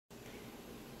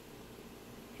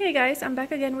Hey guys, I'm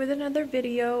back again with another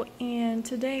video, and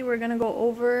today we're gonna go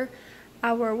over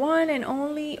our one and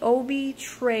only OB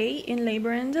tray in labor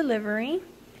and delivery.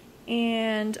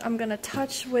 And I'm gonna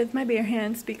touch with my bare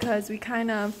hands because we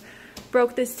kind of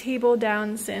broke this table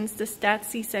down since the stat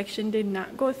C-section did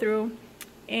not go through,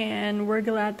 and we're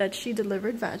glad that she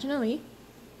delivered vaginally.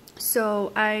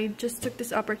 So I just took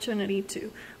this opportunity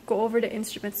to go over the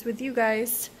instruments with you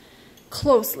guys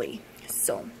closely.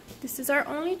 So this is our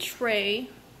only tray.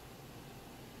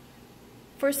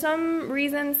 For some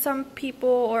reason, some people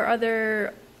or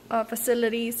other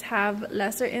facilities have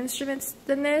lesser instruments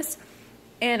than this,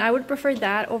 and I would prefer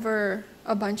that over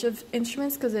a bunch of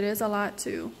instruments because it is a lot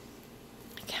to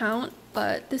count.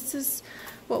 But this is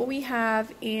what we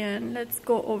have, and let's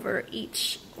go over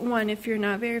each one if you're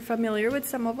not very familiar with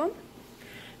some of them.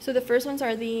 So the first ones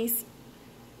are these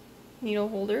needle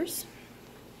holders.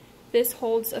 This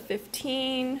holds a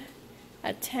 15,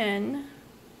 a 10,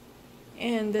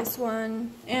 and this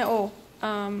one, and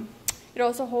it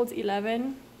also holds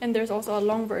 11, and there's also a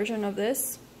long version of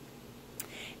this.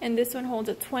 And this one holds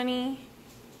a 20,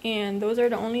 and those are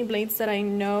the only blades that I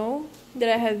know that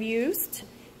I have used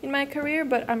in my career,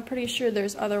 but I'm pretty sure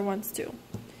there's other ones too.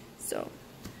 So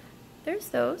there's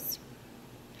those.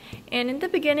 And in the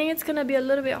beginning, it's gonna be a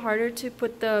little bit harder to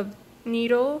put the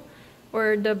needle,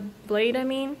 or the blade I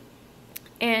mean,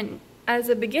 and as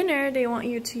a beginner, they want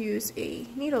you to use a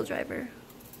needle driver,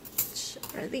 which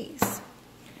are these.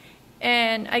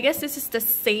 And I guess this is the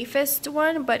safest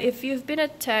one, but if you've been a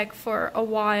tech for a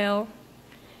while,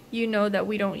 you know that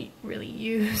we don't really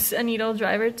use a needle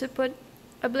driver to put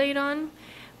a blade on.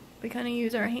 We kind of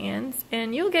use our hands,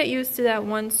 and you'll get used to that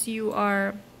once you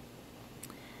are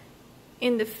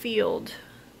in the field.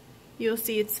 You'll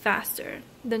see it's faster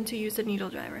than to use a needle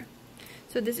driver.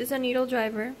 So this is a needle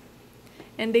driver,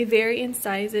 and they vary in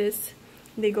sizes.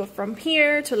 They go from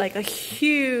here to like a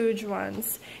huge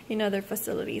ones in other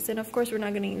facilities, and of course we're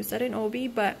not going to use that in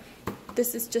OB, but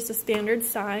this is just a standard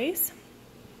size.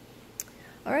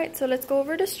 Alright, so let's go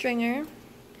over the stringer.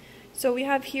 So we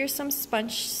have here some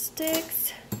sponge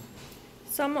sticks.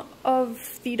 Some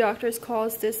of the doctors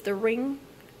calls this the ring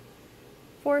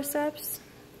forceps.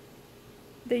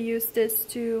 They use this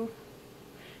to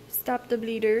stop the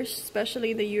bleeders,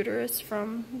 especially the uterus,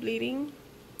 from bleeding.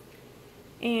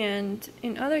 And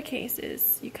in other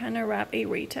cases, you kind of wrap a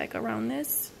Raytech around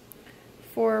this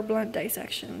for blunt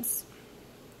dissections.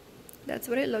 That's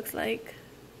what it looks like.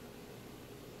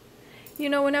 You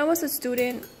know, when I was a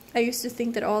student, I used to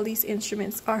think that all these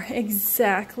instruments are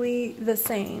exactly the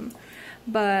same.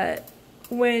 But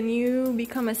when you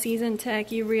become a seasoned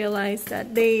tech, you realize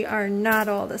that they are not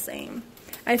all the same.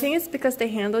 I think it's because the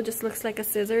handle just looks like a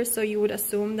scissor, so you would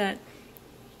assume that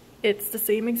it's the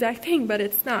same exact thing, but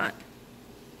it's not.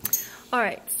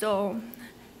 Alright, so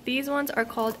these ones are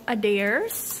called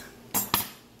adairs,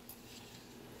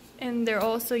 and they're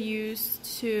also used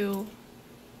to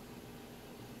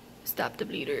stop the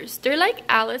bleeders. They're like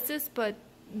Alice's, but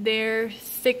they're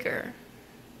thicker,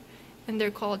 and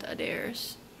they're called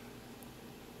adairs.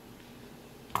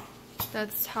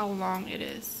 That's how long it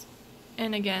is.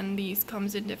 And again, these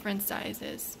comes in different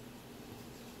sizes.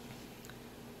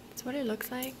 That's what it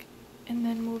looks like. And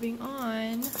then moving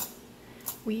on,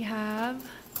 we have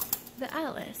the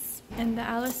Alice. And the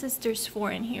Alice's, there's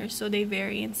 4 in here, so they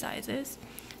vary in sizes.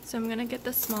 So I'm gonna get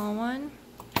the small one.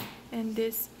 And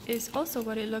this is also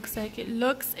what it looks like. It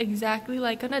looks exactly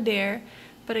like an adair,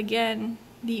 but again,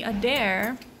 the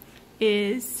adair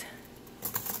is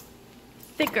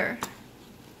thicker.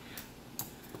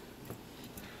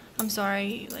 I'm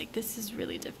sorry, like this is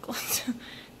really difficult.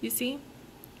 You see?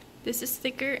 This is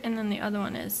thicker, and then the other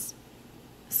one is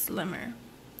slimmer.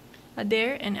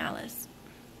 Adair and Alice.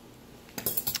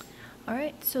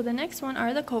 Alright, so the next one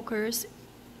are the cokers.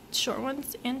 Short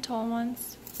ones and tall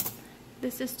ones.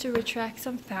 This is to retract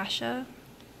some fascia.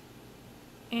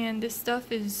 And this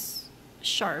stuff is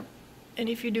sharp. And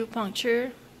if you do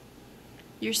puncture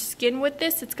your skin with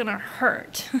this, it's gonna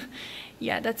hurt.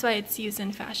 Yeah, that's why it's used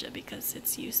in fascia, because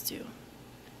it's used to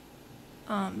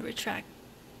retract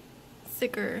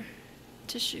thicker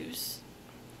tissues.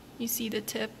 You see the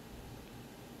tip.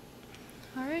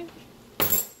 Alright.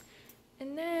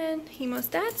 And then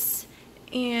hemostats.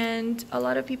 And a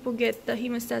lot of people get the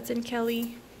hemostats and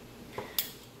Kelly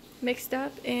mixed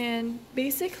up. And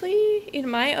basically, in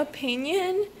my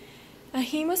opinion, a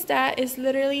hemostat is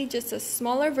literally just a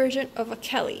smaller version of a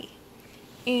Kelly.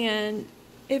 And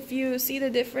if you see the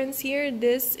difference here,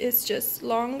 this is just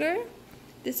longer,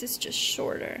 this is just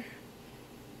shorter.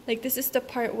 Like this is the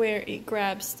part where it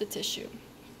grabs the tissue.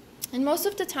 And most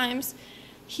of the times,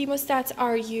 hemostats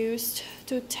are used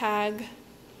to tag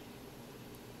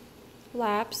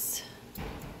flaps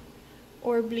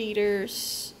or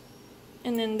bleeders,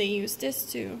 and then they use this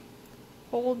to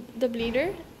hold the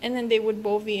bleeder, and then they would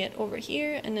bovie it over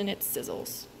here, and then it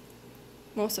sizzles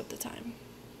most of the time.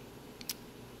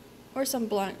 Or some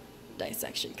blunt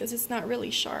dissection, because it's not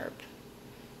really sharp.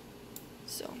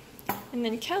 So, and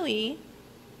then Kelly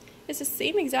is the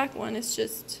same exact one, it's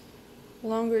just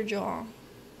longer jaw.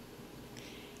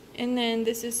 And then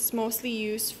this is mostly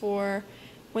used for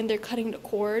when they're cutting the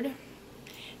cord.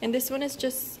 And this one is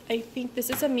just, I think this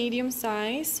is a medium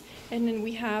size, and then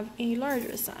we have a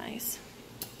larger size,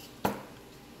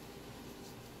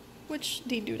 which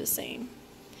they do the same.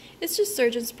 It's just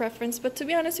surgeon's preference, but to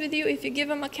be honest with you, if you give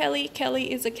them a Kelly,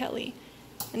 Kelly is a Kelly.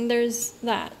 And there's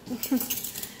that.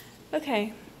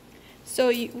 Okay, so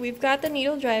we've got the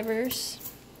needle drivers,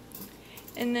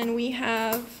 and then we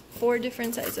have 4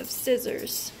 different sizes of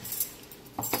scissors.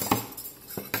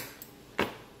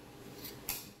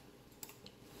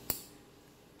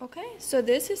 Okay, so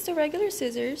this is the regular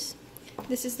scissors.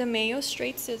 This is the Mayo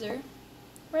straight scissor,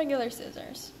 regular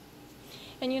scissors.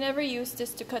 And you never use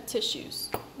this to cut tissues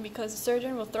because the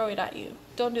surgeon will throw it at you.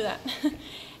 Don't do that.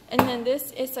 And then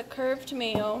this is a curved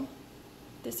Mayo.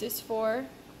 This is for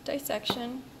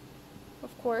dissection,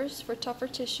 of course, for tougher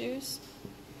tissues.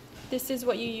 This is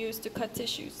what you use to cut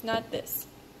tissues, not this.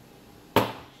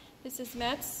 This is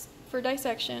Metz for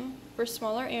dissection, for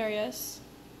smaller areas.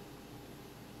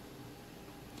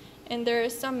 And there are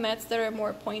some Metz that are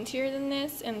more pointier than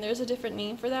this, and there's a different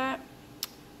name for that.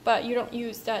 But you don't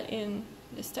use that in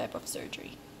this type of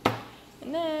surgery.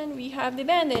 And then we have the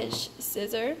bandage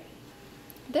scissor.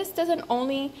 This doesn't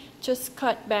only just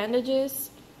cut bandages,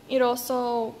 it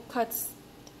also cuts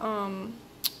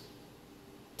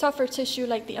tougher tissue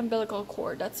like the umbilical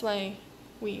cord. That's why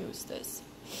we use this.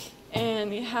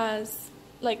 And it has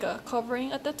like a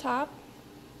covering at the top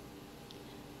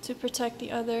to protect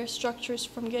the other structures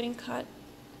from getting cut.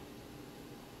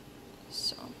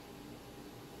 So,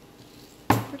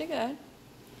 pretty good.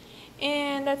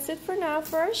 And that's it for now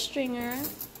for our stringer.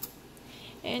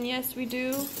 And yes, we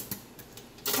do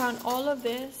count all of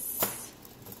this.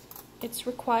 It's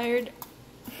required.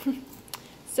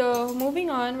 So moving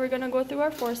on, we're gonna go through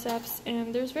our forceps,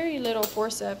 and there's very little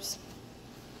forceps.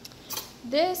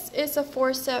 This is a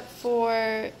forceps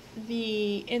for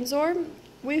the Insorb.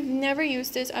 We've never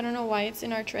used this. I don't know why it's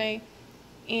in our tray.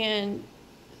 And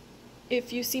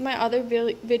if you see my other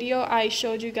video, I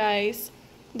showed you guys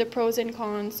the pros and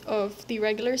cons of the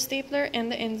regular stapler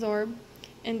and the Insorb.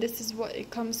 And this is what it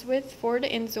comes with for the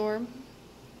Insorb.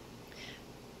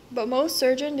 But most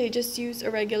surgeons, they just use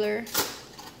a regular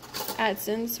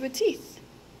Adsons with teeth.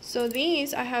 So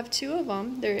these, I have 2 of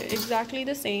them. They're exactly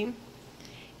the same.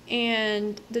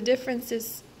 And the difference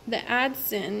is the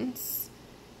Adson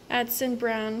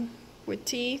brown with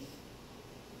teeth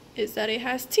is that it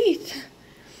has teeth.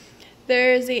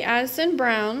 There's a Adson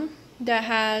brown that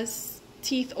has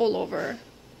teeth all over,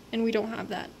 and we don't have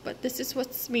that. But this is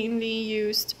what's mainly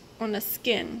used on the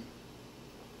skin.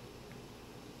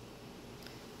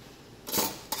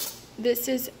 This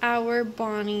is our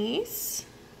Bonnie's,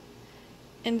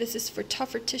 and this is for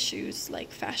tougher tissues like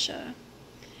fascia.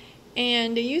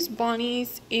 And they use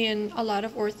Bonnie's in a lot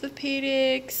of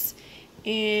orthopedics,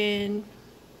 in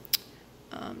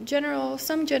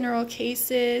some general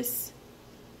cases,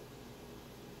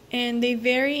 and they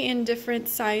vary in different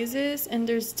sizes, and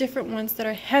there's different ones that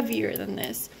are heavier than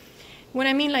this. When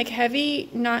I mean like heavy,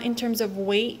 not in terms of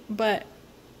weight, but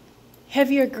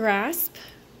heavier grasp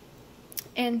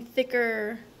and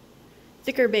thicker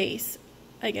base,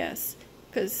 I guess,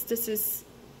 because this is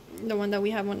the one that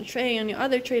we have on the tray. On the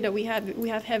other tray that we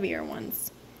have heavier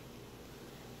ones.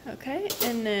 Okay,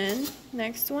 and then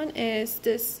next one is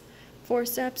this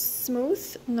forceps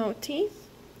smooth, no teeth,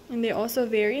 and they also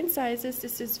vary in sizes.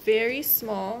 This is very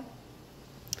small.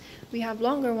 We have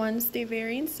longer ones. They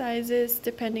vary in sizes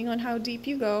depending on how deep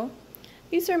you go.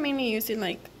 These are mainly used in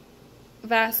like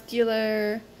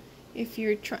vascular. If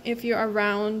you're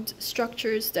around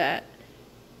structures that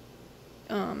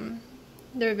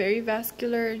they're very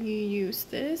vascular, you use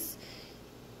this.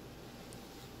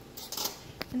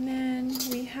 And then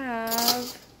we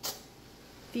have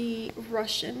the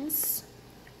Russians.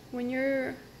 When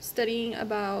you're studying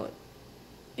about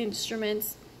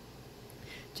instruments,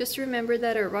 just remember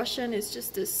that a Russian is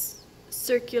just this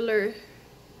circular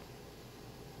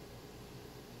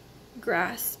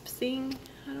grasp thing.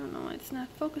 I don't know, it's not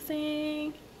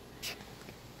focusing.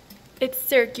 It's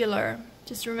circular.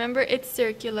 Just remember it's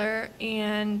circular,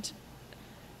 and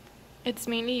it's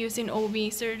mainly used in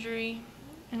OB surgery,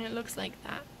 and it looks like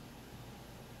that.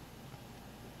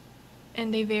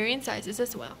 And they vary in sizes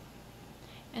as well.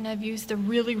 and I've used the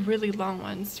really, really long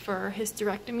ones for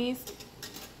hysterectomies.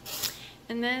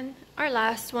 And then our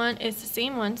last one is the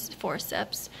same one,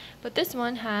 forceps, but this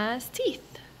one has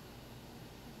teeth.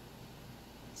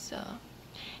 So,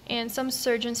 and some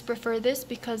surgeons prefer this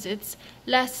because it's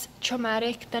less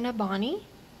traumatic than a Bonnie.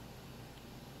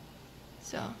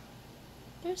 So,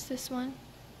 there's this one.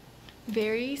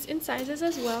 Varies in sizes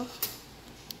as well.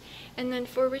 And then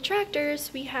for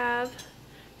retractors, we have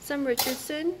some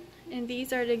Richardson, and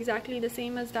these are exactly the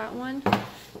same as that one.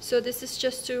 So this is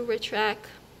just to retract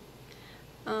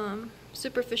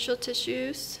superficial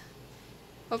tissues.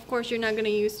 Of course, you're not going to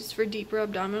use this for deeper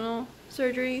abdominal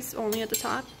surgeries, only at the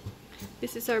top.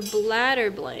 This is our bladder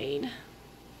blade.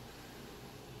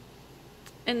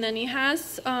 And then it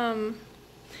has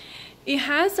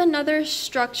another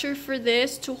structure for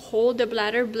this to hold the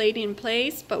bladder blade in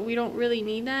place, but we don't really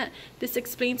need that. This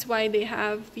explains why they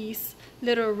have these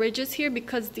little ridges here,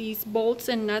 because these bolts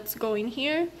and nuts go in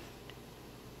here.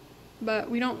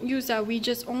 But we don't use that, we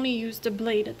just only use the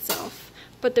blade itself.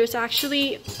 But there's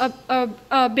actually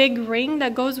a big ring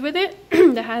that goes with it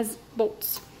that has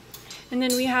bolts. And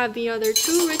then we have the other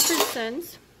two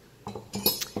Richardsons.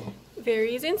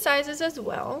 Varies in sizes as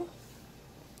well.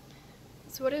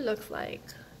 That's what it looks like.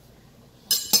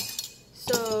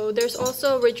 So there's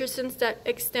also Richardsons that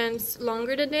extends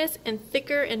longer than this and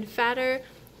thicker and fatter.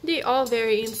 They all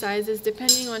vary in sizes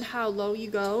depending on how low you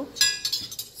go.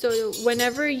 So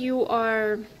whenever you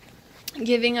are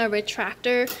giving a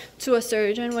retractor to a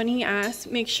surgeon, when he asks,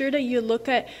 make sure that you look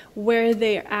at where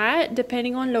they're at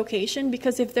depending on location,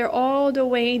 because if they're all the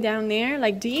way down there,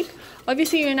 like deep,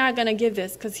 obviously you're not gonna give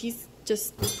this because he's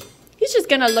just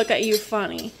gonna look at you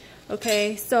funny.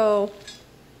 Okay, so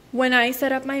when I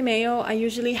set up my Mayo, I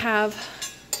usually have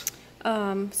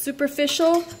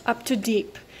superficial up to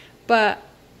deep, but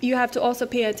you have to also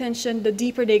pay attention. The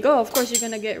deeper they go, of course, you're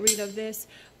gonna get rid of this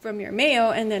from your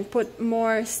Mayo and then put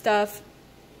more stuff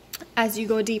as you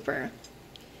go deeper.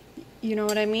 You know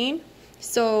what I mean?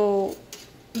 So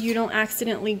you don't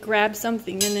accidentally grab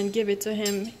something and then give it to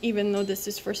him, even though this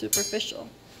is for superficial.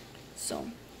 So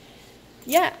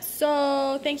yeah,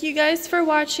 so thank you guys for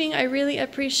watching. I really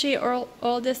appreciate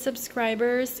all the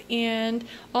subscribers and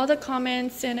all the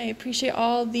comments, and I appreciate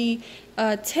all the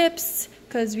tips,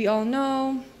 because we all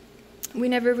know we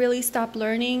never really stop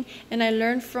learning, and I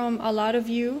learned from a lot of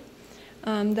you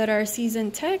that are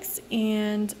seasoned techs,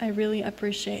 and I really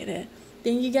appreciate it.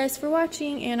 Thank you guys for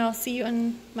watching, and I'll see you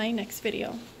in my next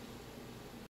video.